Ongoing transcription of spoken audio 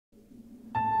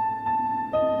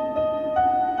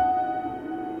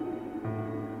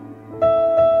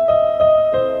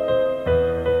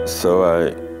So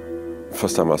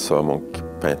first time I saw Munch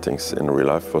paintings in real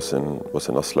life was in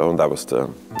Oslo, and that was the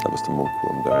Munch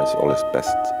room. There is all his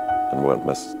best and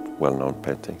most well-known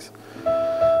paintings,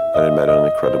 and it made an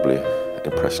incredibly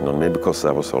impression on me because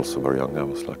I was also very young. I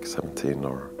was like 17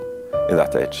 or in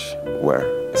that age, where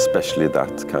especially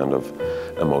that kind of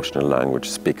emotional language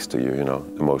speaks to you, you know,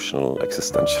 emotional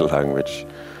existential language.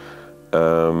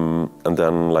 And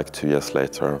then, like 2 years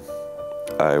later,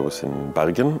 I was in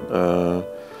Bergen,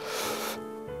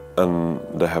 and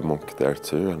they have Munch there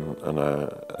too, and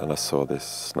I saw this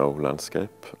snow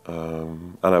landscape,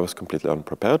 and I was completely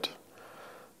unprepared.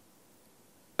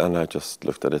 And I just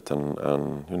looked at it,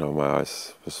 and you know, my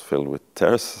eyes was filled with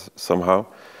tears somehow.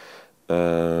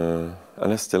 And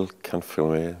I still can't feel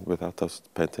me without that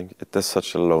painting. There's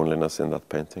such a loneliness in that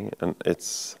painting, and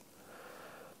it's,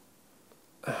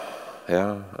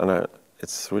 yeah, and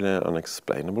it's really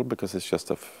unexplainable because it's just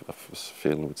a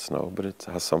field with snow, but it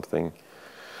has something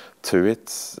to it,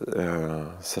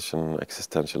 such an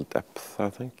existential depth, I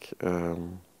think.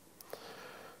 And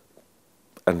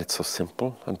it's so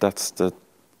simple, and that's the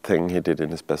thing he did in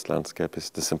his best landscape, is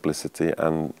the simplicity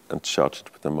and charge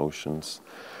it with emotions.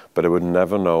 But I would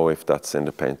never know if that's in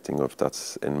the painting or if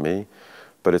that's in me.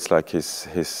 But it's like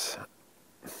his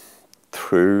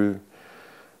through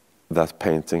that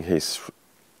painting, he's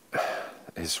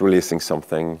releasing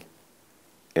something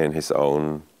in his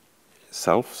own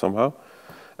self somehow.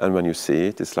 And when you see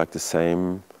it, it's like the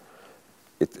same.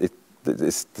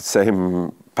 It's the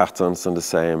same patterns and the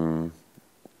same.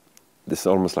 It's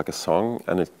almost like a song,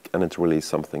 and it released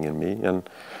something in me. And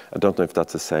I don't know if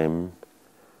that's the same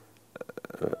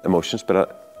emotions, but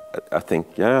I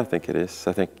think, yeah, I think it is.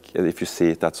 I think if you see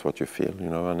it, that's what you feel, you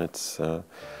know. And it's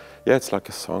yeah, it's like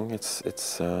a song. It's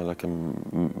like a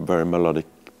very melodic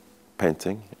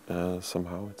painting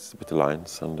somehow. It's with the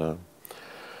lines and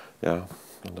yeah,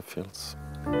 and the fields.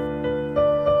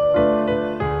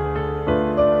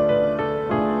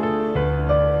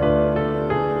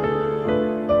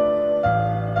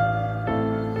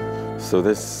 So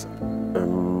this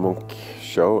Munch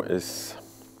show is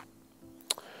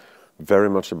very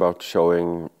much about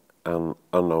showing an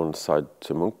unknown side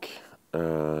to Munch.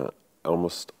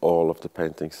 Almost all of the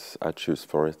paintings I choose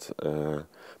for it,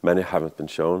 many haven't been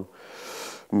shown.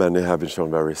 Many have been shown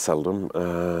very seldom,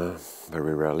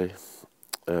 very rarely.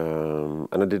 And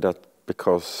I did that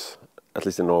because, at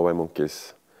least in Norway, Munch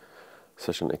is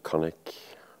such an iconic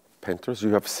painter. So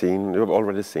you have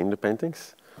already seen the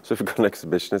paintings. So if you go to an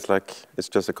exhibition, it's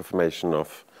just a confirmation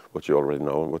of what you already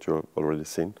know and what you've already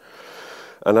seen.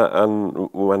 And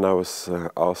when I was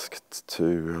asked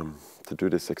to do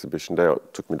this exhibition, they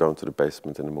took me down to the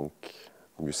basement in the Munch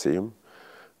Museum,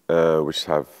 which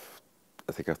have,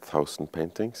 I think, 1,000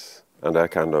 paintings. And they're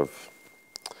kind of,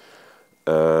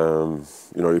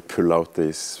 you know, you pull out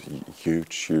these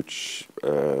huge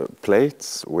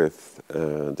plates with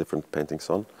different paintings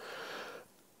on.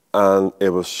 And it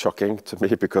was shocking to me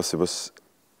because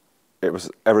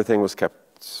everything was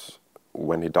kept.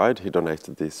 When he died, he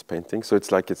donated these paintings, so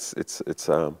it's like it's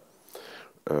a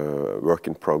work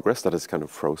in progress that is kind of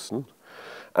frozen.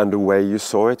 And the way you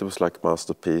saw it, it was like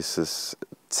masterpieces,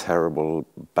 terrible,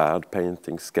 bad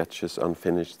paintings, sketches,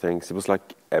 unfinished things. It was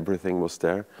like everything was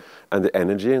there, and the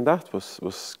energy in that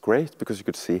was great because you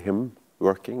could see him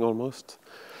working almost.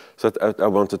 So I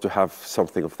wanted to have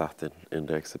something of that in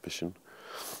the exhibition.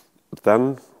 But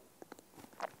then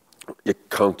you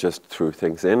can't just throw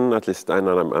things in. At least I'm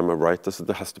a writer, so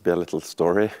there has to be a little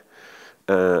story.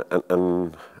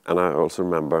 And I also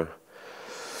remember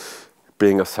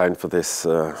being assigned for this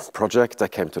project. I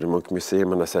came to the Munch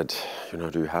Museum and I said, you know,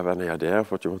 do you have any idea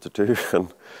of what you want to do?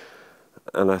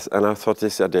 And I thought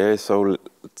this idea is so.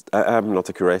 I'm not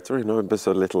a curator, you know, but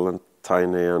so little and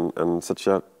tiny and such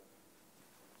a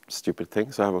stupid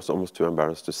thing. So I was almost too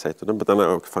embarrassed to say to them. But then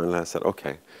I finally said,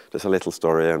 okay, there's a little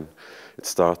story, and it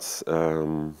starts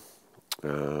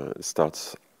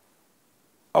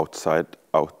outside,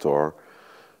 outdoor,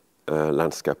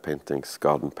 landscape paintings,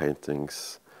 garden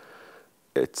paintings.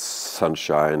 It's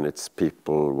sunshine, it's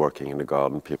people working in the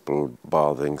garden, people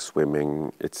bathing,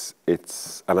 swimming.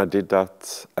 And I did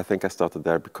that. I think I started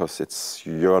there because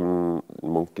Johan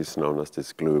Munch is known as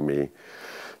this gloomy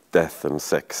death and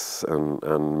sex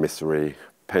and misery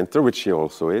painter, which he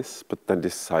also is. But then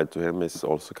this side to him is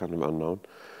also kind of unknown.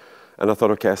 And I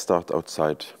thought, okay, I start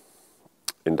outside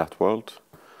in that world.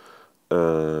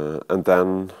 And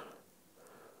then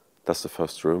that's the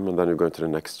first room. And then you go into the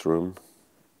next room,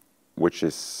 which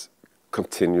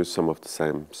continues some of the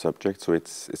same subject. So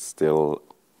it's still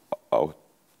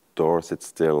outdoors. It's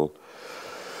still,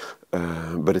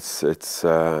 but it's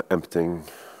emptying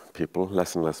people,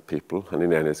 less and less people, and in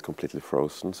the end it's completely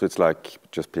frozen. So it's like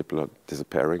just people are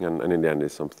disappearing, and in the end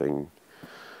it's something,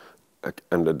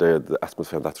 and the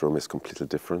atmosphere in that room is completely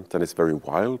different, and it's very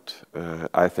wild.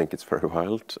 I think it's very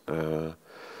wild,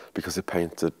 because he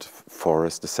painted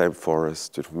forest, the same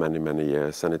forest for many, many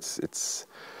years, and it's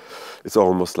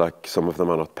almost like some of them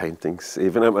are not paintings,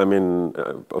 even, I mean,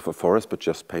 of a forest, but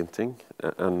just painting,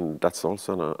 and that's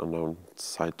also an unknown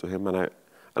side to him, and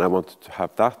I wanted to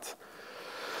have that.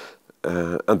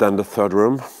 And then the third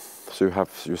room, so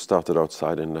you started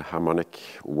outside in the harmonic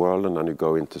world, and then you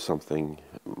go into something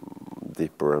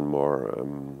deeper and more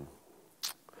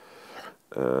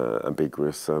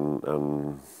ambiguous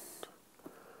and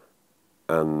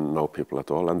no people at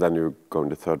all. And then you go in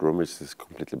the third room, which is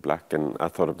completely black, and I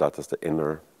thought of that as the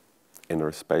inner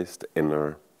space, the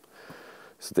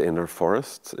inner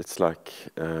forest. It's like,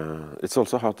 it's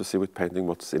also hard to see with painting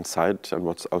what's inside and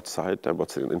what's outside and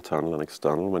what's internal and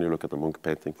external when you look at a Munch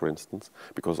painting, for instance,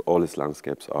 because all his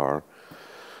landscapes are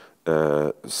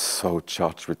so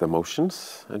charged with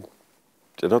emotions, and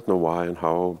I don't know why and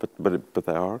how, but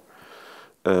they are.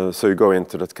 So you go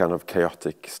into that kind of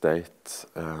chaotic state,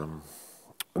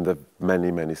 and the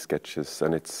many sketches,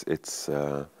 and it's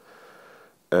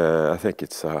I think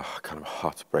it's a kind of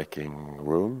heartbreaking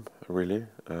room, really,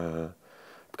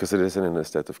 because it is in a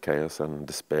state of chaos and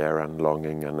despair and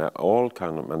longing and all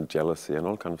kind of, and jealousy and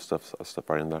all kind of stuff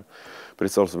are in there. But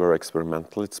it's also very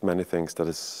experimental. It's many things that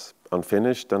is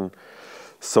unfinished, and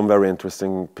some very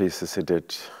interesting pieces he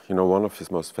did. You know, one of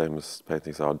his most famous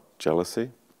paintings are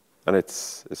Jealousy, and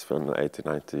it's from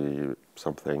 1890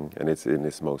 something, and it's in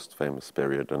his most famous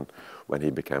period and when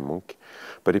he became Munch.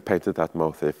 But he painted that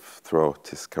motif throughout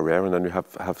his career, and then you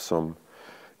have some.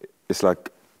 It's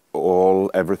like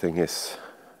everything is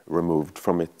removed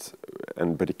from it,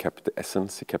 but he kept the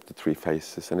essence. He kept the three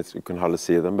faces, and you can hardly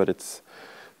see them, but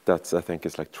that's I think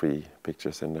it's like 3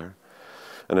 pictures in there.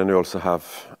 And then you also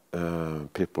have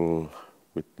people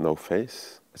with no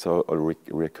face. It's all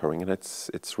recurring, and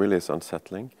it's really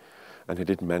unsettling. And he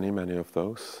did many of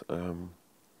those.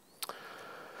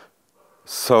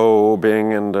 So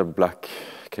being in the black,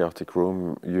 chaotic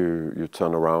room, you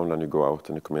turn around and you go out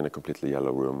and you come in a completely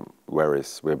yellow room.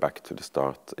 Whereas we're back to the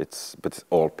start. But it's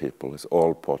all people. It's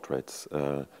all portraits,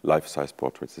 life-size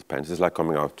portraits. It's paintings. It's like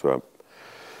coming out to a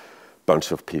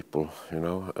bunch of people. You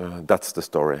know, that's the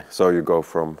story. So you go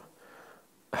from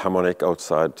harmonic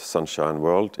outside sunshine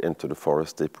world into the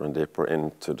forest, deeper and deeper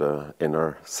into the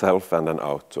inner self, and then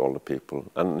out to all the people.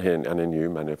 And he knew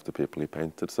many of the people he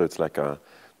painted, so it's like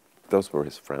those were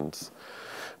his friends.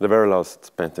 The very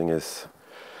last painting is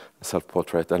a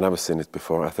self-portrait. I've never seen it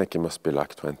before. I think he must be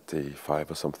like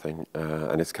 25 or something,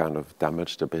 and it's kind of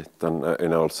damaged a bit.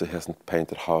 And also he hasn't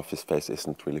painted, half his face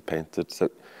isn't really painted, so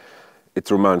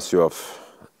it reminds you of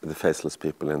the faceless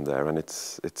people in there. And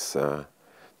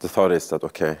the thought is that,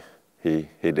 okay, he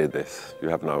did this. You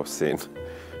have now seen,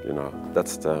 you know,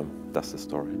 that's the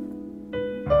story.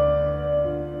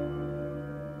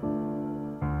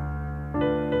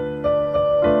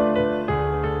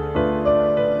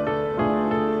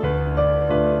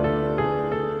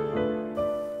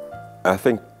 I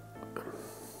think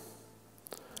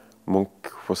Munch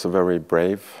was a very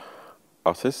brave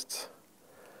artist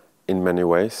in many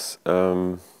ways.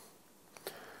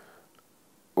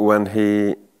 When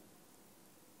he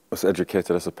was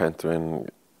educated as a painter in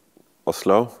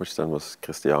Oslo, which then was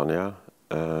Christiania.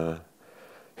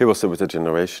 He was with a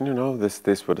generation, you know.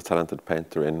 This were the talented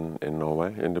painter in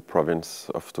Norway, in the province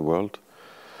of the world.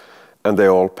 And they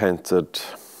all painted,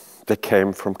 they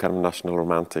came from kind of national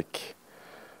romantic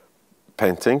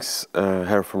paintings,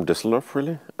 here from Düsseldorf,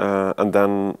 really. And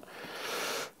then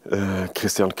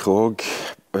Christian Krog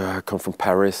come from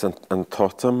Paris and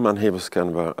taught them, and he was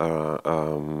kind of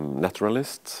a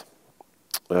naturalist.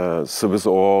 So it was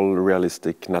all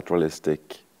realistic,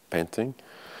 naturalistic painting.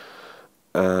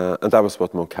 And that was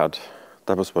what Munch had.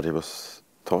 That was what he was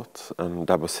taught, and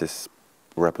that was his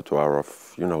repertoire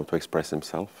of, you know, to express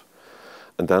himself.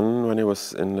 And then when he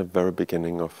was in the very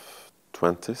beginning of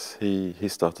 20s, he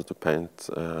started to paint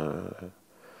a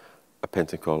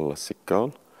painting called A Sick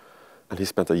Girl, and he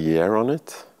spent a year on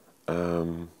it.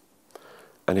 And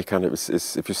he kind of,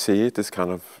 if you see it, it's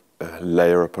kind of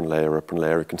layer upon layer upon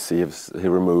layer. You can see he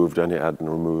removed and he added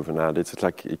and removed and added. It's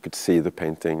like you could see the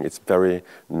painting. It's very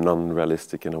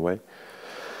non-realistic in a way.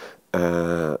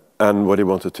 And what he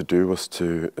wanted to do was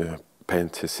to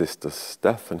paint his sister's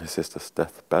death and his sister's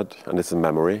deathbed. And it's a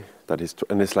memory that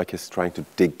and it's like he's trying to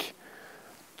dig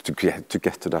to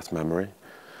get to that memory.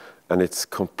 And it's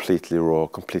completely raw,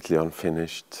 completely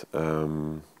unfinished.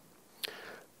 And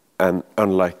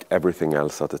unlike everything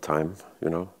else at the time, you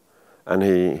know. and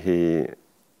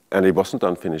it wasn't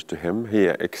unfinished to him. He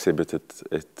exhibited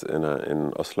it in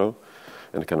Oslo,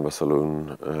 in a kind of a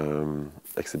saloon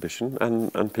exhibition,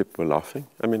 and people were laughing.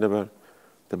 I mean, they were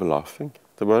laughing.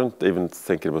 They weren't even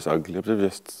thinking it was ugly. They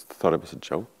just thought it was a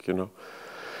joke, you know.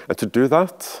 And to do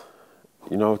that,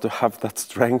 you know, to have that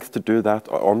strength to do that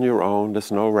on your own,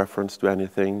 there's no reference to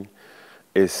anything,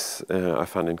 is I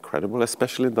find incredible.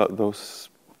 Especially those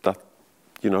that,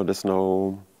 you know, there's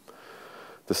no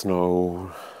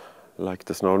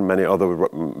many other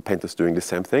painters doing the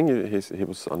same thing. He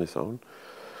was on his own,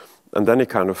 and then he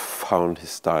kind of found his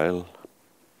style,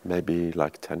 maybe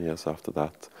like 10 years after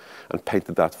that, and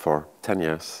painted that for 10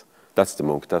 years. That's the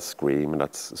Munch, that's Scream,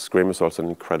 and Scream is also an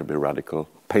incredibly radical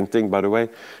painting, by the way.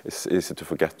 It's easy to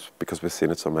forget because we've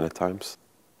seen it so many times.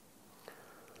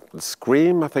 The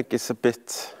Scream, I think, is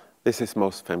his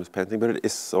most famous painting, but it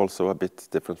is also a bit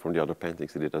different from the other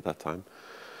paintings he did at that time.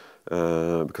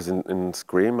 Because in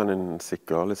Scream and in Sick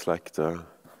Girl, it's like the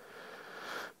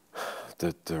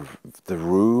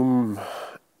room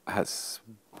has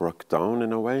broke down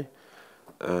in a way,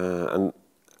 and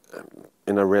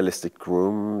in a realistic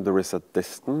room there is a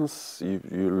distance.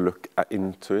 You look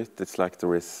into it. It's like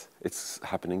it's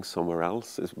happening somewhere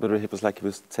else. But it was like he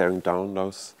was tearing down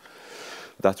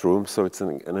that room. So it's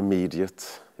an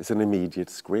immediate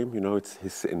scream. You know,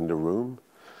 he's in the room.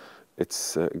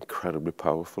 It's incredibly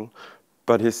powerful.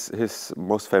 But his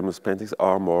most famous paintings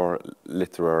are more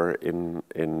literary in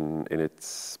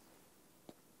its,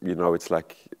 you know, it's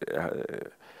like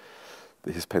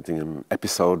he's painting an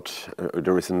episode.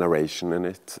 There is a narration in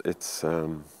it. It's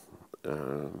and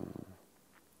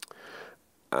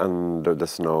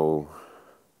there's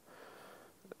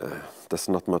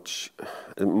not much.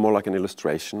 More like an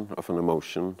illustration of an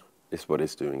emotion is what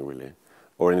he's doing, really,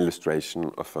 or an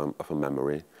illustration of a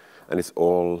memory. And it's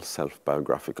all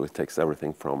self-biographical. It takes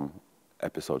everything from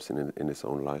episodes in his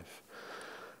own life.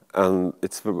 And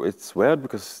it's weird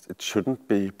because it shouldn't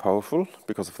be powerful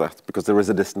because of that, because there is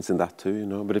a distance in that too, you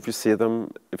know. But if you see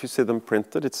them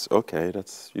printed, it's okay.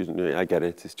 That's, you know, I get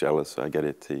it. He's jealous. I get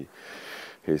it.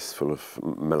 He's full of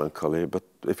melancholy. But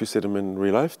if you see them in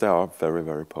real life, they are very,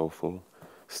 very powerful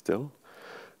still.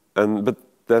 But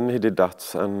then he did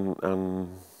that and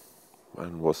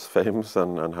was famous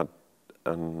and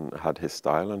had his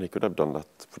style, and he could have done that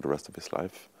for the rest of his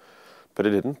life, but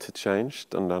he didn't. He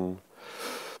changed, and then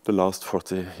the last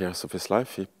 40 years of his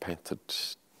life he painted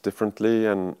differently,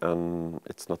 and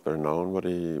it's not very known what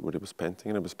he was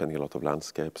painting. And he was painting a lot of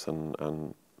landscapes,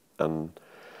 and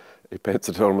he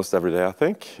painted almost every day, I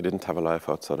think. He didn't have a life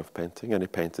outside of painting, and he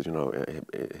painted, you know,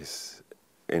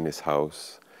 in his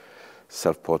house,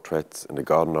 self-portraits in the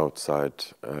garden outside,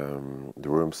 the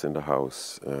rooms in the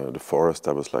house, the forest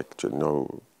that was like, you know,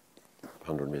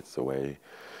 100 meters away.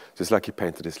 Just like he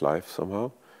painted his life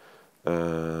somehow.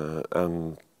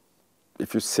 And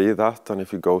if you see that, and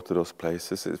if you go to those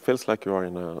places, it feels like you are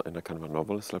in a kind of a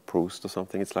novel. It's like Proust or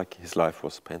something. It's like his life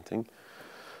was painting.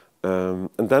 And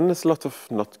then there's a lot of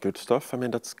not good stuff. I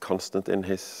mean, that's constant in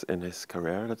his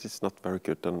career. That is not very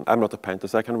good. And I'm not a painter,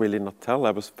 so I can really not tell.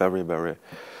 I was very, very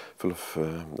full of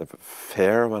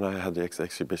fear when I had the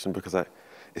exhibition, because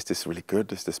is this really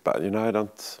good? Is this bad? You know, I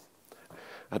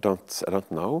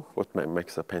don't know what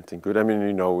makes a painting good. I mean,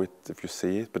 you know it if you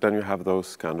see it, but then you have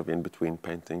those kind of in-between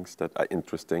paintings that are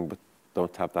interesting but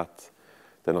don't have that.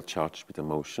 They're not charged with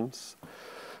emotions.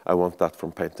 I want that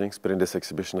from paintings, but in this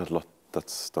exhibition, there's a lot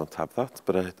that don't have that.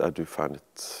 But I do find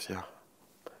it, yeah,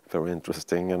 very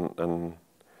interesting.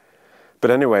 But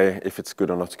anyway, if it's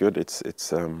good or not good, he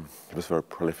was very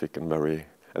prolific and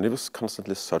he was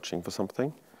constantly searching for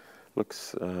something.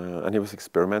 And he was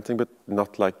experimenting, but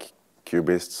not like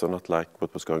Cubists, or not like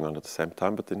what was going on at the same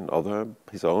time, but in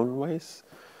his own ways.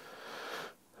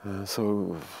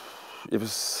 So it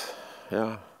was,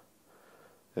 yeah,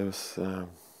 I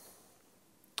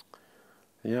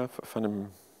found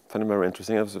him very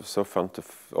interesting. It was so fun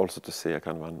also to see a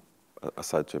kind of a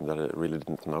side to him that I really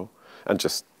didn't know, and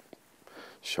just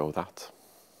show that.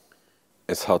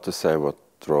 It's hard to say what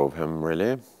drove him,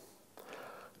 really.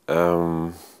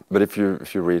 But if you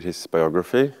read his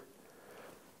biography,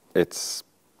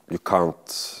 you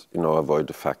can't, you know, avoid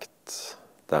the fact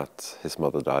that his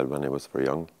mother died when he was very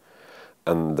young,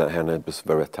 and then he was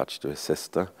very attached to his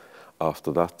sister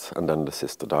after that, and then the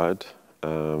sister died,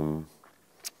 and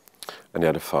he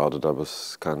had a father that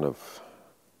was kind of,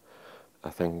 I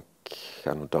think,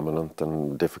 kind of dominant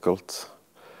and difficult,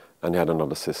 and he had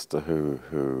another sister who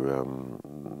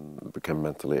became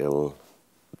mentally ill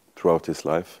throughout his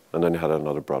life, and then he had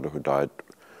another brother who died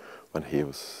when he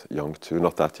was young too,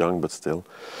 not that young, but still.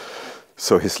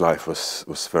 So his life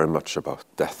was very much about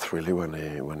death, really, when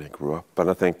he grew up. And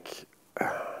I think,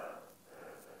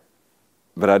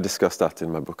 but I discussed that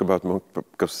in my book about Munch,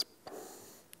 because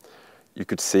you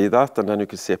could see that, and then you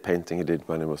could see a painting he did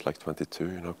when he was like 22,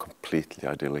 you know, completely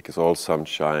idyllic. It's all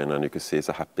sunshine, and you could see he's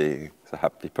a happy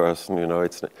person, you know.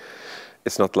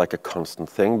 It's not like a constant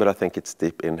thing, but I think it's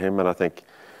deep in him, and I think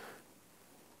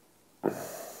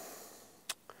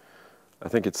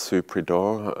it's Sue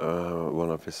Prideaux,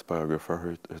 one of his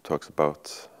biographers, who talks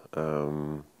about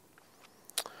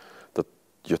that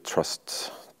your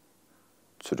trust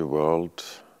to the world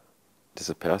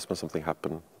disappears when something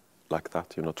happens like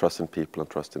that. You know, trust in people and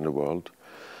trust in the world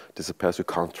disappears. You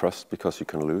can't trust because you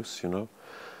can lose, you know.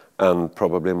 And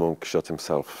probably Munch shut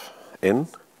himself in,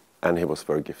 and he was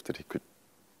very gifted.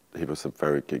 He was a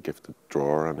very gifted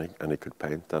drawer, and he could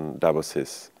paint, and that was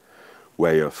his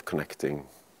way of connecting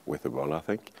with the world, I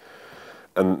think.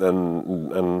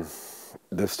 And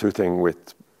there's two things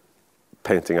with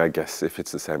painting, I guess, if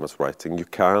it's the same as writing. You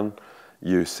can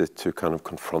use it to kind of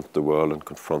confront the world and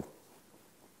confront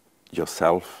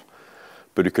yourself,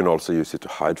 but you can also use it to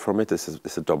hide from it.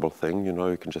 It's a double thing, you know.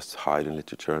 You can just hide in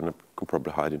literature, and you can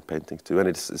probably hide in painting too, and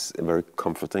it's very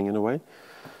comforting in a way.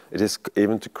 It is,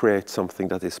 even to create something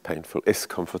that is painful is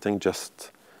comforting,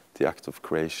 just the act of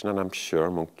creation, and I'm sure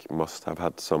Munch must have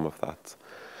had some of that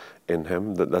in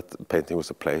him, that painting was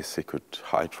a place he could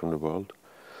hide from the world,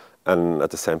 and at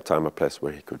the same time a place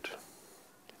where he could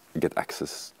get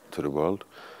access to the world.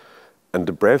 And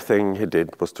the brave thing he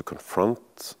did was to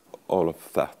confront all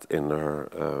of that inner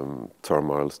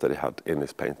turmoils that he had in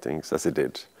his paintings, as he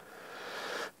did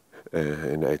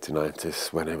in the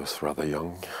 1890s when he was rather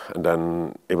young. And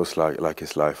then it was like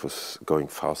his life was going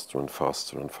faster and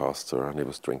faster and faster, and he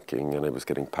was drinking, and he was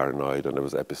getting paranoid, and there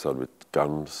was an episode with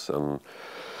guns,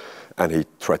 and he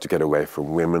tried to get away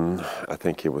from women. I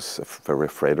think he was very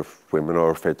afraid of women,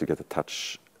 or afraid to get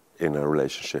attached in a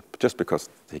relationship, just because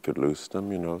he could lose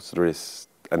them, you know. So there is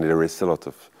a lot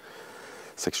of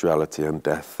sexuality and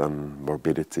death and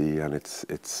morbidity, and it's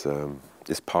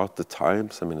part of the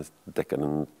times. I mean, it's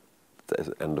decadent,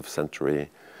 end of century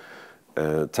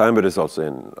time, but it's also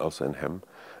in him.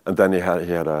 And then he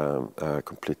had a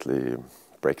completely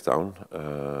breakdown,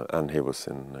 and he was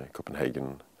in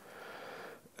Copenhagen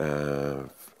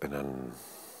in an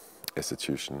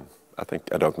institution.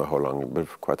 I don't know how long, but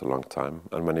quite a long time.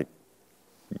 And when he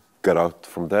got out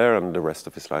from there, and the rest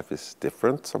of his life is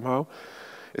different somehow.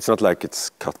 It's not like it's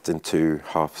cut in two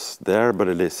halves there, but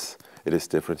it is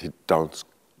different. He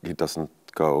doesn't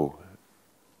go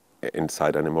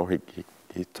inside anymore.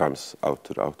 He turns out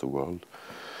to the outer world.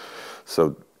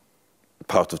 So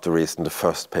part of the reason the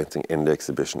first painting in the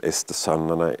exhibition is the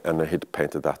sun, and he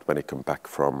painted that when he came back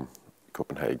from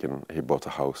Copenhagen. He bought a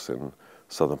house in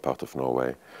southern part of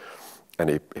Norway, and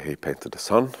he painted the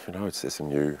sun. You know, it's a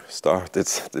new start.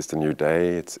 It's the new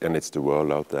day. It's the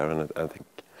world out there, and I think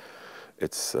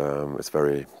it's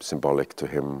very symbolic to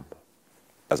him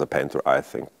as a painter, I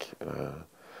think.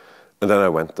 And then I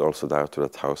went also down to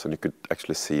that house, and you could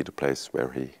actually see the place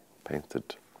where he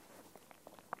painted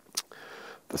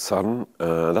the sun.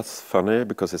 That's funny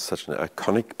because it's such an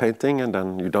iconic painting, and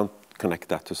then you don't connect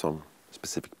that to some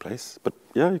specific place. But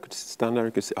yeah, you could stand there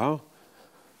and you could see, oh,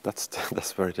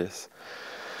 that's where it is.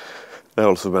 I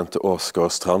also went to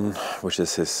Åsgårdstrand, which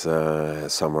is his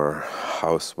summer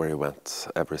house where he went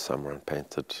every summer and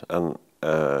painted, and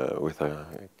with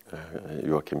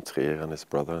Joachim Trier and his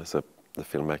brother, the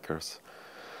filmmakers.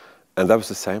 And that was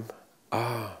the same.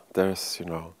 There's, you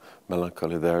know,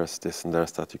 melancholy, there's this and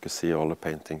there's that. You could see all the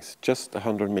paintings just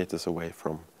 100 meters away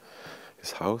from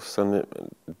his house, and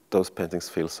those paintings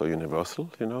feel so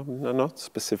universal, you know, not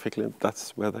specifically,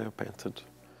 that's where they are painted.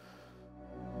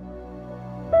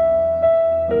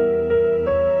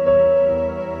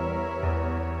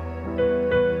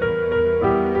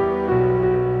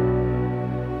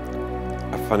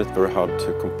 I find it very hard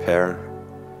to compare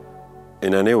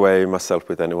in any way myself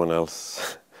with anyone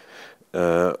else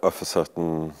of a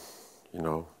certain, you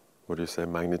know, what do you say,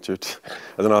 magnitude.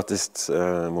 As an artist,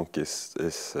 Munch is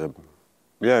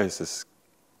he's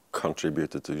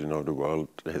contributed to, you know, the world,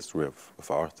 the history of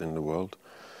art in the world,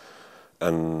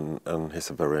 and he's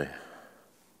a very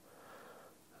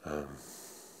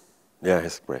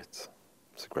he's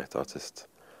a great artist.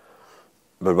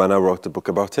 But when I wrote the book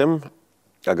about him,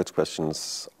 I got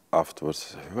questions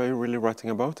afterwards. Who are you really writing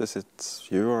about? Is it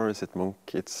you or is it Munch?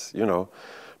 It's, you know,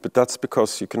 but that's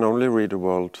because you can only read the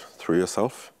world through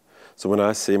yourself. So when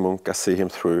I see Munch, I see him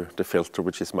through the filter,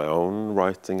 which is my own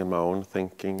writing and my own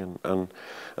thinking, and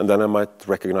then I might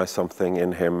recognize something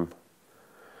in him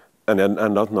and I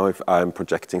don't know if I'm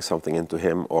projecting something into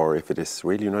him or if it is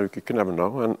real. You know, you can never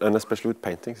know. And especially with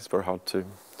paintings, it's very hard to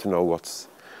know what's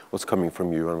coming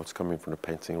from you and what's coming from the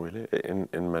painting. Really,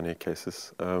 in many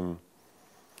cases.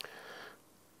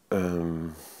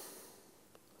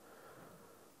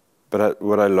 But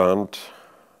what I learned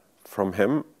from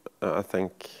him, I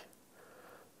think,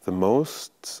 the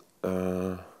most.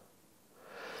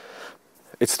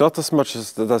 It's not as much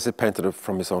as does he painted it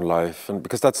from his own life, and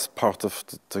because that's part of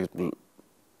the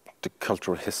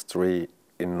cultural history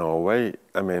in Norway.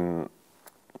 I mean,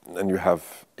 and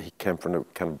he came from a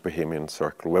kind of bohemian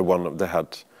circle where they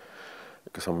had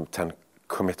some 10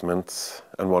 commitments,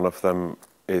 and one of them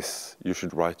is you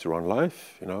should write your own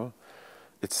life. You know,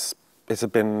 it's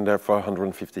been there for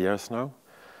 150 years now,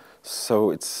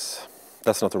 so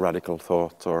that's not a radical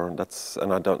thought, and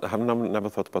I have never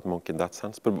thought about Munch in that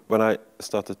sense. But when I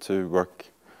started to work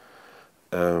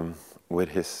with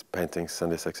his paintings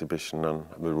and his exhibition, and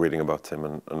reading about him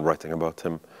and writing about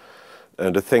him,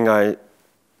 the thing I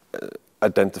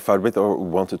identified with or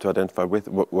wanted to identify with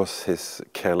was his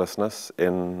carelessness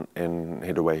in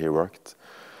the way he worked.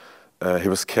 He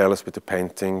was careless with the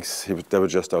paintings. They were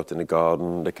just out in the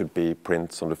garden. There could be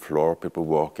prints on the floor, people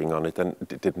walking on it, and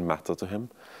it didn't matter to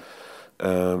him.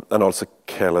 And also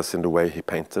careless in the way he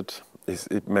painted.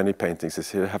 Many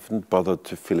paintings, he haven't bothered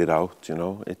to fill it out. You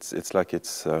know, it's like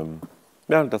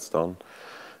yeah, that's done,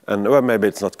 and well, maybe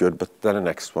it's not good, but then the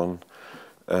next one.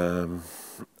 And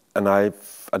I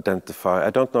don't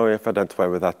know if I identify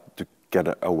with that to get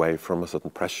away from a certain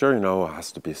pressure. You know, it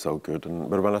has to be so good.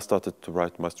 But when I started to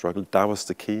write my struggle, that was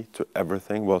the key to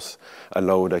everything. Was I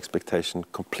lowered expectation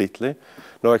completely,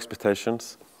 no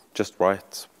expectations. Just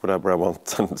write whatever I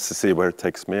want and see where it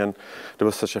takes me, and there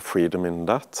was such a freedom in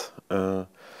that, and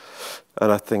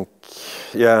I think,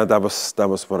 yeah, that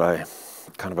was what I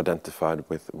kind of identified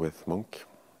with Munch.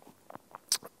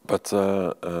 But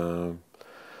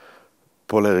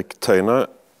Paul Erik Tøyne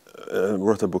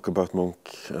wrote a book about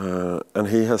Munch, and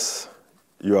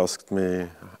you asked me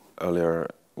earlier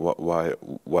why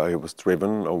he was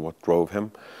driven or what drove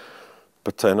him,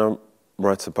 but Tøyne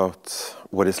writes about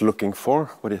what he's looking for,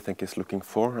 what do you think he's looking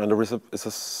for? And there is a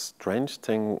strange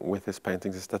thing with his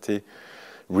paintings is that he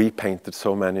repainted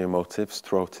so many motifs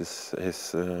throughout his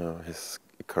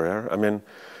career. I mean,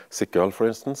 Sick Girl, for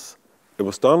instance, it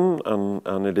was done,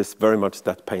 and it is very much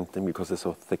that painting because it's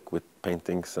so thick with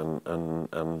paintings and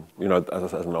you know,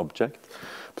 as an object.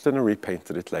 But then he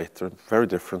repainted it later, very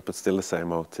different, but still the same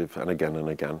motif, and again,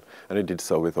 and he did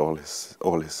so with all his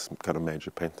kind of major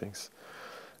paintings.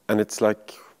 And it's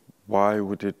like, why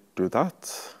would he do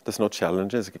that? There's no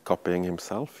challenges. Is he copying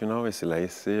himself? You know, is he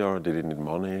lazy or did he need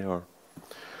money?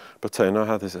 But Tøyne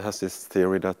has this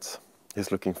theory that he's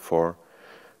looking for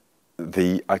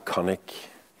the iconic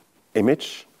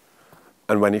image,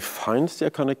 and when he finds the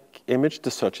iconic image,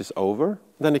 the search is over.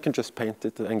 Then he can just paint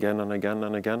it again and again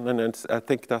and again. And I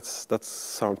think that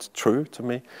sounds true to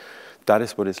me. That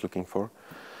is what he's looking for.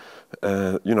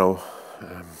 You know.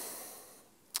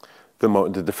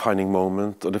 The defining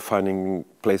moment or defining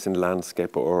place in the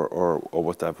landscape or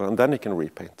whatever, and then he can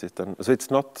repaint it. And so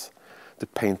it's not the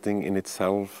painting in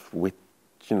itself with,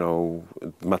 you know,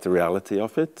 the materiality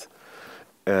of it.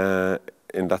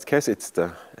 In that case, it's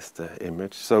the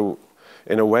image. So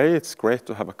in a way, it's great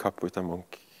to have a cup with a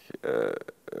Munch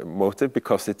motive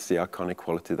because it's the iconic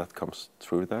quality that comes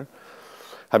through there.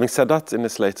 Having said that, in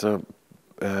his later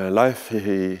life,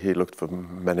 he looked for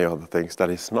many other things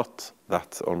that is not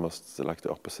that, almost like the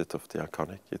opposite of the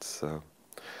iconic. It's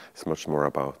much more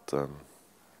about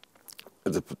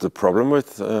the problem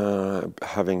with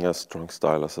having a strong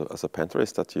style as a painter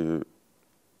is that you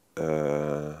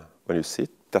when you see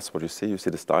it, that's what you see. You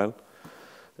see the style,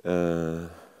 and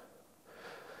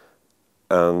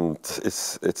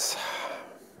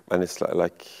it's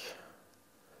like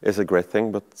it's a great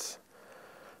thing, but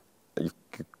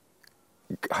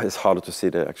it's harder to see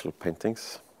the actual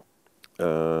paintings.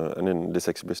 And in this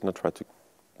exhibition, I tried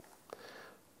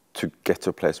to get to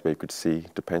a place where you could see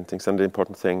the paintings. And the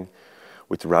important thing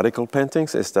with radical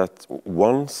paintings is that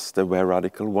once they were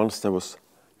radical, once there was,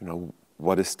 you know,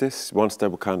 what is this? Once they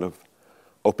were kind of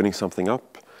opening something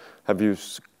up, have you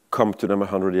come to them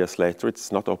 100 years later?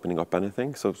 It's not opening up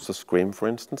anything. So Scream, for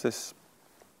instance, is,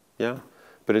 yeah,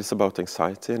 but it's about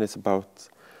anxiety and it's about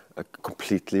a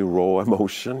completely raw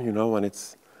emotion, you know, and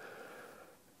it's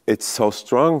so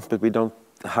strong, but we don't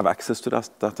have access to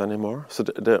that anymore. So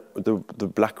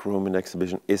the black room in the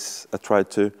exhibition is, I tried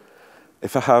to,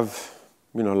 if I have,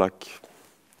 you know, like,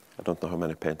 I don't know how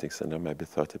many paintings, and there maybe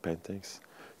 30 paintings,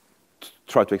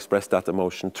 try to express that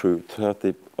emotion through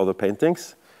 30 other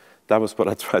paintings, that was what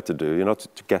I tried to do, you know,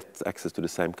 to get access to the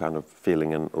same kind of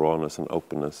feeling and rawness and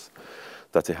openness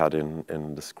that he had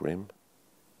in the Scream.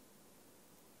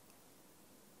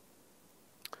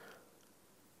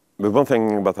 But one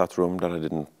thing about that room that I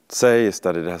didn't say is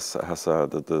that it has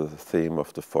the theme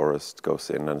of the forest goes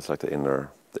in, and it's like the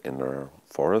inner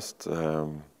forest,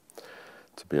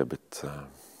 to be a bit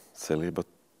silly. But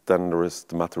then there is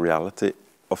the materiality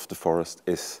of the forest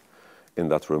is in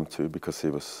that room too, because he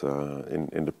was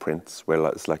in the prints where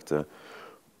it's like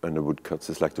and the woodcuts,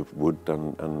 it's like the wood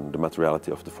and the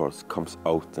materiality of the forest comes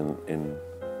out in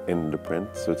the print.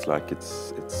 So it's like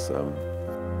it's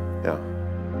yeah.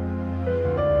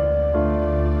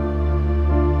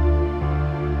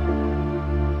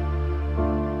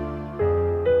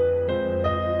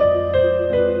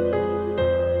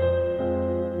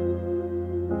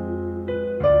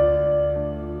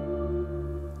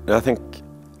 I think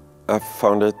I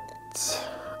found it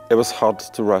was hard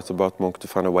to write about Munch, to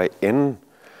find a way in.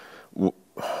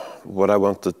 What I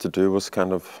wanted to do was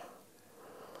kind of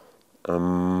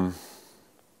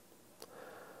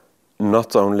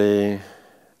not only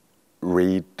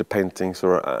read the paintings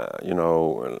or you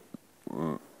know,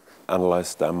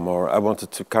 analyze them, or I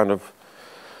wanted to kind of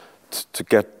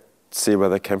to see where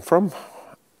they came from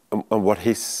and what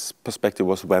his perspective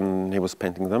was when he was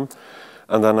painting them.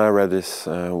 And then I read this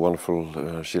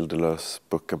wonderful Gilles Deleuze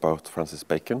book about Francis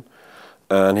Bacon,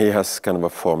 and he has kind of a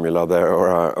formula there,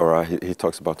 or he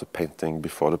talks about the painting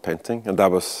before the painting, and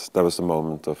that was the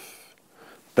moment of.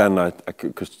 Then I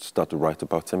could start to write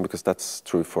about him, because that's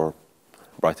true for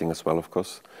writing as well, of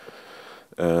course.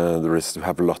 There is to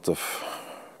have a lot of,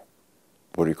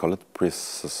 what do you call it,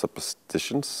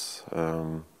 presuppositions,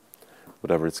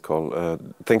 whatever it's called,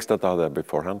 things that are there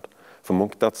beforehand. For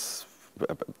Munch, that's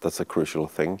a crucial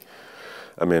thing.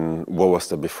 I mean, what was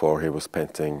there before he was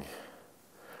painting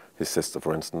his sister,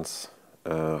 for instance?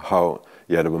 There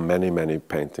were many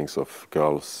paintings of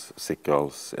girls, sick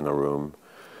girls in a room.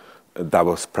 That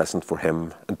was present for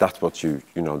him, and that's what you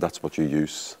know, that's what you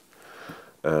use.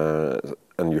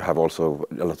 And you have also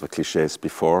a lot of cliches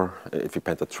before. If you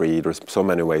paint a tree, there's so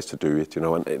many ways to do it, you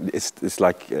know, and it's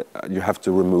like you have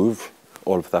to remove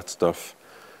all of that stuff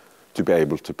to be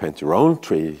able to paint your own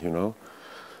tree, you know.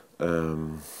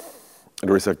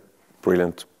 There is a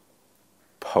brilliant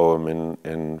poem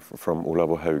from Olav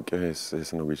Hauge.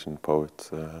 He's a Norwegian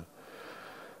poet.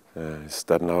 He's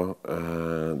dead now.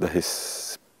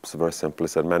 It's very simple. He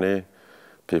said, many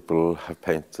people have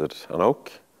painted an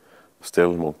oak,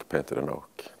 still Munch painted an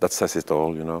oak. That says it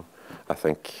all, you know. I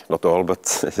think, not all,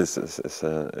 but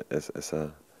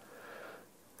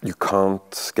you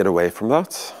can't get away from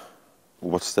that.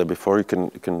 What's there before, you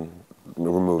can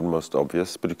remove the most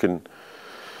obvious, but you can,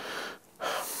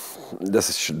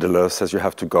 Deleuze says you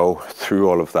have to go through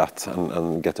all of that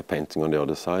and get a painting on the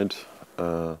other side.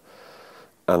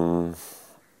 And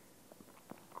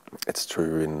it's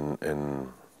true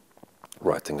in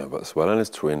writing as well, and it's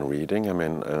true in reading. I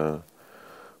mean,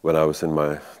 when I was in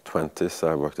my 20s,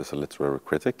 I worked as a literary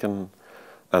critic, and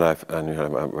I have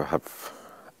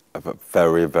a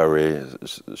very, very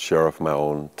sure of my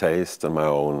own taste and my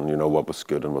own, you know, what was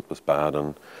good and what was bad,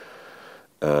 and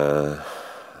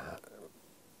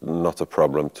not a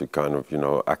problem to kind of, you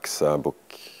know, axe a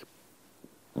book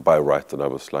by a writer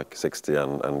that was like 60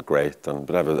 and great,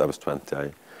 but I was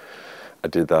 20. I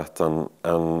did that, and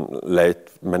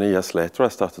many years later, I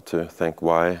started to think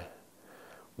what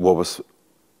was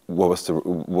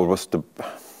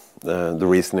the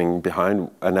reasoning behind.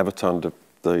 I never turned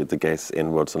the gaze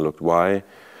inwards and looked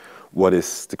what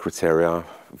is the criteria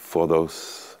for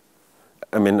those.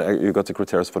 I mean, you got the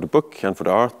criteria for the book and for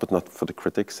the art, but not for the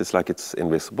critics. It's like it's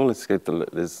invisible.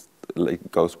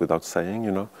 It goes without saying,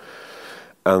 you know.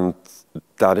 And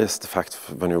that is the fact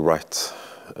when you write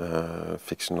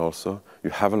fiction also. You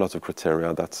have a lot of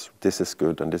criteria this is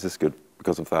good and this is good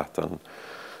because of that, and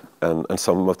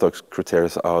some of those criteria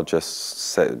are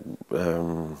just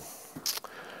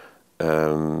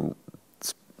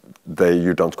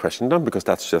you don't question them, because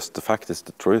that's just the fact, it's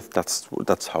the truth.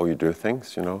 That's how you do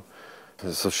things, you know.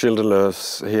 So Gilles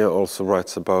Deleuze here also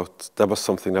writes about, that was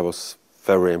something that was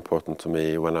very important to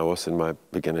me when I was in my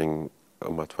beginning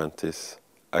of my 20s.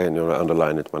 I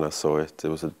underlined it when I saw it. It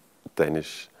was a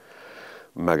Danish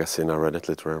magazine, I read it,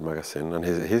 literary magazine, and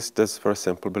that's very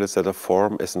simple, but it said a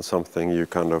form isn't something you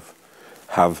kind of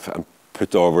have and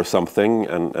put over something,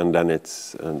 and then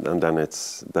it's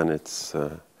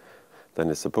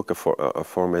a book. A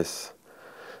form is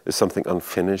something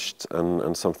unfinished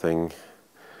and something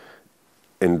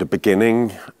in the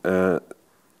beginning that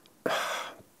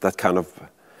kind of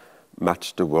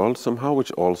match the world somehow,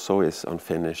 which also is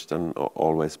unfinished and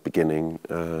always beginning.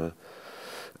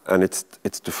 And it's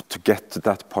to get to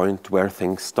that point where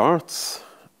things starts.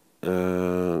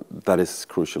 That is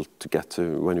crucial to get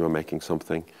to when you are making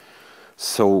something.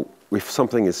 So if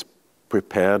something is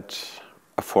prepared,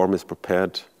 a form is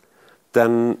prepared,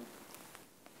 then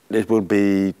it will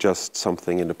be just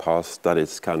something in the past that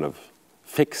is kind of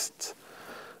fixed.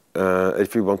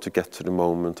 If you want to get to the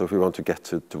moment, or if you want to get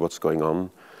to what's going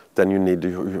on, then you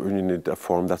need a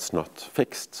form that's not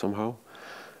fixed somehow.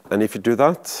 And if you do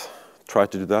that, try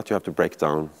to do that, you have to break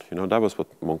down. You know, that was what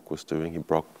Munch was doing. He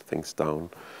broke things down.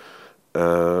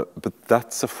 But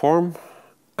that's a form,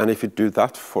 and if you do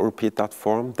that, repeat that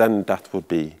form, then that will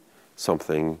be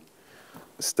something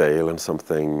stale and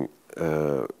something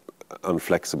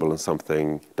unflexible and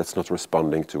something that's not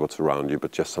responding to what's around you,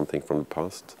 but just something from the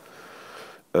past.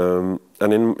 And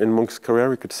in Munch's career,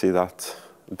 we could see that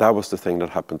that was the thing that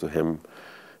happened to him.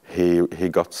 He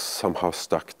got somehow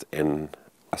stuck in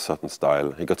a certain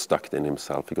style. He got stuck in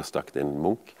himself. He got stuck in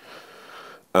Munch.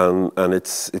 And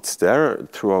it's there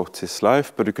throughout his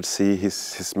life, but you could see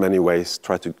his many ways,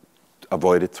 try to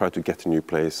avoid it, try to get to new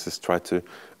places, try to,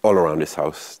 all around his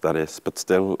house, that is, but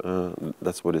still,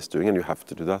 that's what he's doing, and you have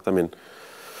to do that. I mean,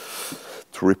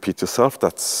 to repeat yourself,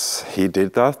 he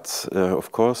did that,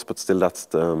 of course, but still that's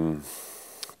the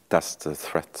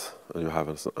threat you have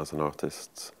as an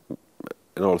artist.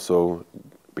 And also,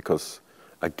 because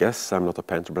I guess I'm not a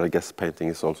painter, but I guess painting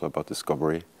is also about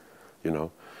discovery, you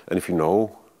know. And if you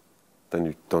know, then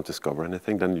you don't discover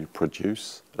anything, then you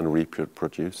produce and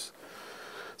reproduce.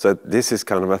 So this is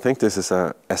kind of, I think this is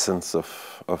an essence of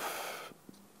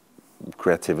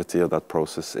creativity, of that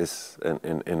process is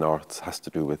in art, has to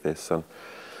do with this.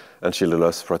 And Schiller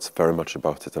writes very much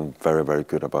about it and very, very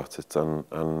good about it.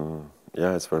 And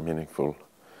yeah, it's very meaningful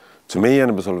to me, and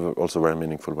it was also very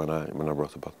meaningful when I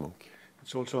wrote about Munch.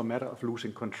 It's also a matter of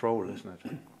losing control, isn't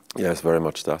it? Yes, very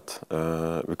much that.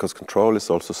 Because control is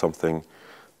also something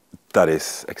that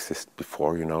exists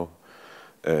before, you know.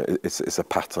 It's a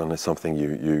pattern, it's something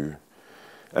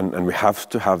and we have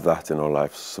to have that in our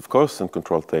lives, of course, and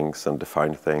control things and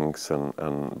define things,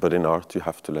 but in art you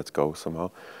have to let go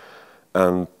somehow.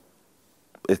 And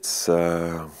it's,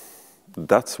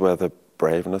 that's where the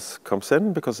braveness comes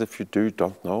in, because if you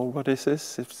don't know what this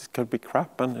is, it can be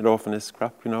crap, and it often is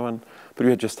crap, you know, but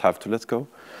you just have to let go.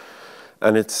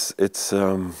 And it's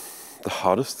the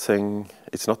hardest thing.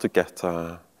 It's not to get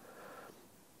you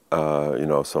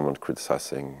know, someone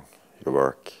criticizing your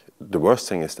work. The worst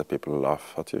thing is that people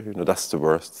laugh at you. You know, that's the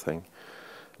worst thing.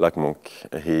 Like Munch,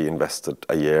 he invested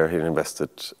a year. He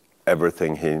invested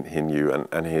everything he knew,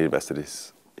 and he invested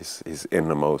his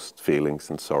innermost feelings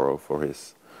and sorrow for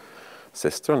his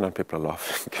sister, and then people are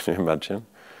laughing. Can you imagine?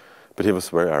 But he was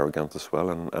very arrogant as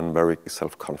well, and very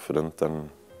self-confident,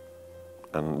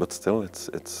 but still, it's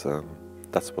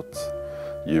that's what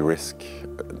you risk.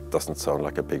 It doesn't sound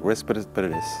like a big risk, but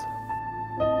it is.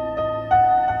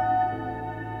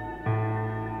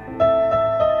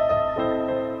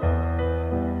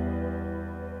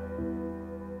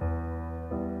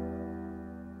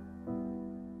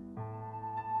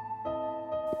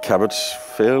 Cabbage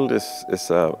Field is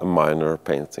a minor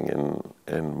painting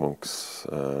in Munch's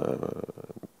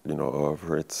you know,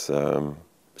 over. It's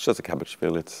just a cabbage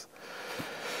field.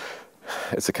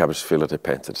 It's a cabbage field that he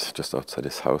painted just outside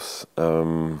his house,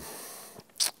 and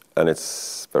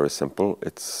it's very simple.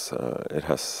 It's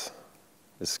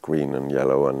green and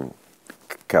yellow and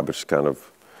cabbage kind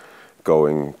of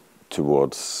going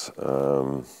towards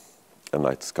a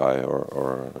night sky,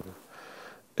 or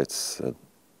it's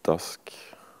dusk.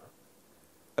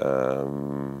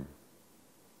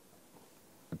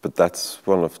 But that's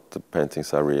one of the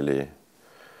paintings I really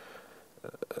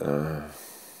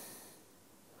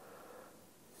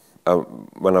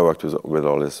when I worked with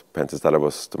all his paintings, that I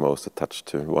was the most attached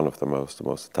to, one of the most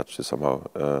attached to somehow.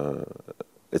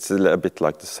 It's a bit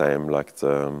like the same, like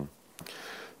the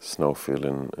snowfield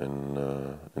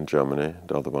in Germany,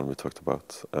 the other one we talked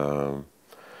about.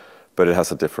 But it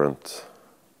has a different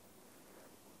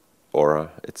aura.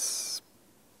 It's,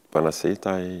 when I see it,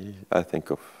 I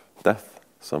think of death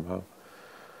somehow.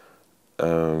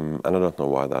 And I don't know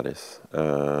why that is.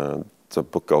 The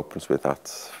book opens with that.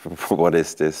 What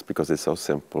is this? Because it's so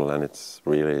simple, and it's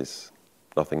really is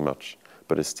nothing much,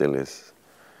 but it still is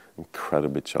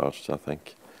incredibly charged, I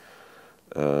think.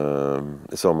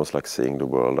 It's almost like seeing the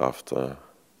world after,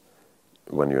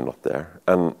 when you're not there.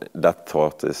 And that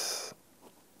thought is,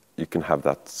 you can have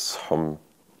that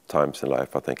sometimes in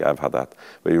life. I think I've had that,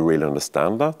 where you really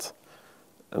understand that,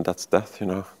 and that's death, you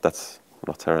know. That's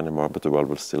not here anymore, but the world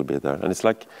will still be there. And it's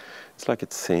like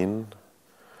it's seen,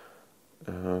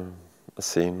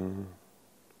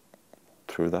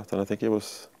 through that. And I think he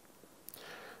was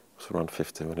around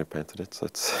 50 when he painted it, so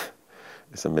it's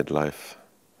a midlife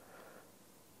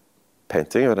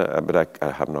painting. But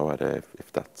I have no idea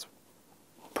if that's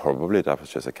probably that was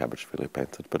just a cabbage field he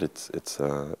painted. But it's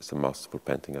a masterful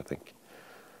painting, I think,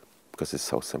 because it's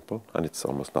so simple and it's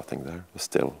almost nothing there. It's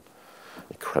still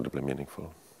incredibly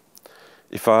meaningful.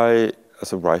 If I,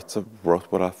 as a writer,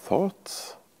 wrote what I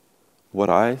thought,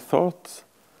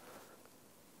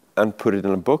 and put it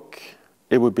in a book,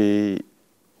 it would be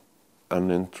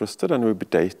uninterested and it would be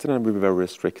dated and it would be very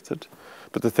restricted.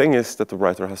 But the thing is that the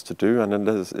writer has to do, and then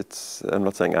I'm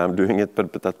not saying I'm doing it,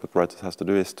 but that's what writers has to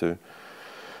do, is to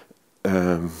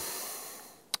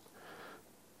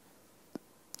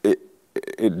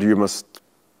it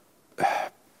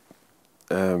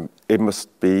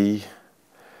must be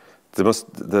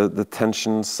the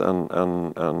tensions and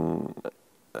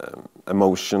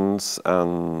emotions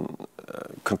and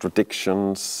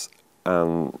contradictions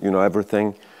and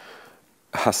everything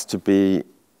has to be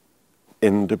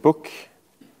in the book,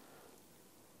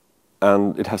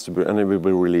 and it will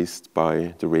be released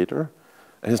by the reader.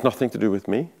 It has nothing to do with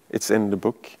me. It's in the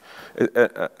book.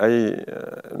 I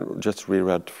just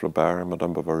reread Flaubert and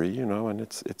Madame Bovary, and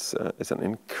it's an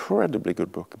incredibly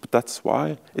good book. But that's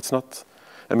why it's not.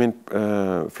 I mean,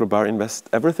 Flaubert invests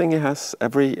everything he has,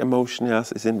 every emotion he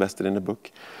has is invested in the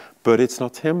book, but it's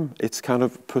not him. It's kind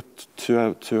of put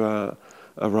to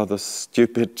a rather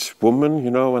stupid woman,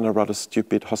 and a rather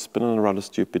stupid husband, and a rather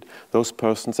stupid. Those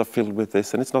persons are filled with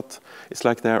this, and it's not. It's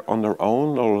like they're on their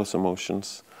own, all those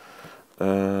emotions.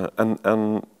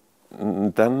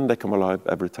 And then they come alive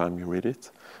every time you read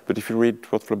it. But if you read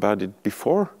what Flaubert did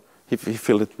before, he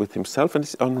filled it with himself, and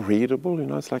it's unreadable.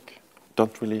 It's like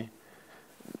you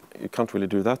can't really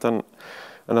do that. And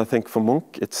I think for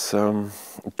Munch, it's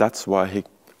that's why he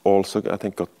also, I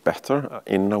think, got better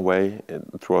in a way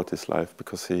throughout his life,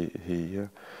 because he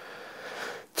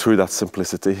through that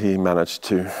simplicity he managed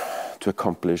to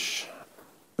accomplish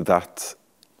that.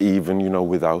 Even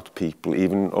without people,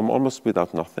 even almost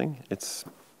without nothing. I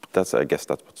guess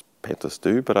that's what painters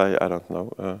do, but I don't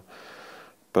know.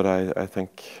 But I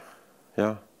think,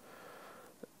 yeah.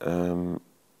 And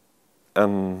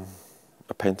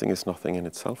a painting is nothing in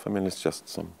itself. I mean, it's just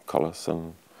some colors,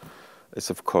 and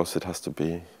of course it has to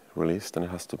be released, and it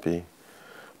has to be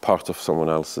part of someone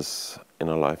else's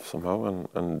inner life somehow,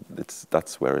 and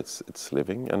that's where it's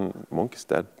living. And Munch is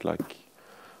dead like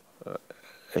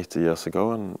 80 years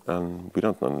ago, and we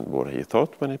don't know what he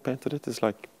thought when he painted it. It's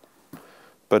like,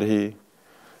 and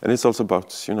it's also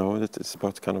about, it's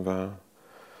about kind of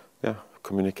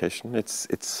communication.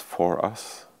 It's for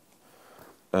us,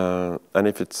 and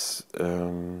if it's,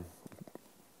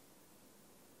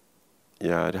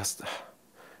 it has,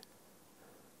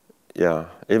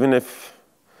 even if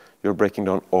you're breaking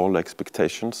down all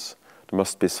expectations, there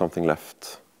must be something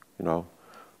left,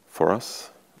 for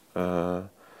us.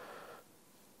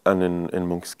 And in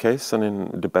Munch's case, and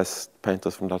in the best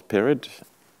painters from that period,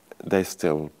 they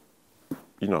still,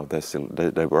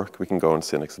 they work. We can go and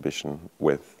see an exhibition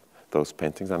with those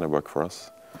paintings, and they work for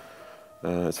us.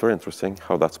 It's very interesting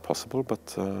how that's possible,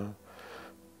 but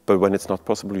when it's not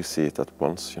possible, you see it at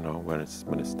once, when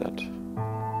it's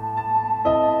dead.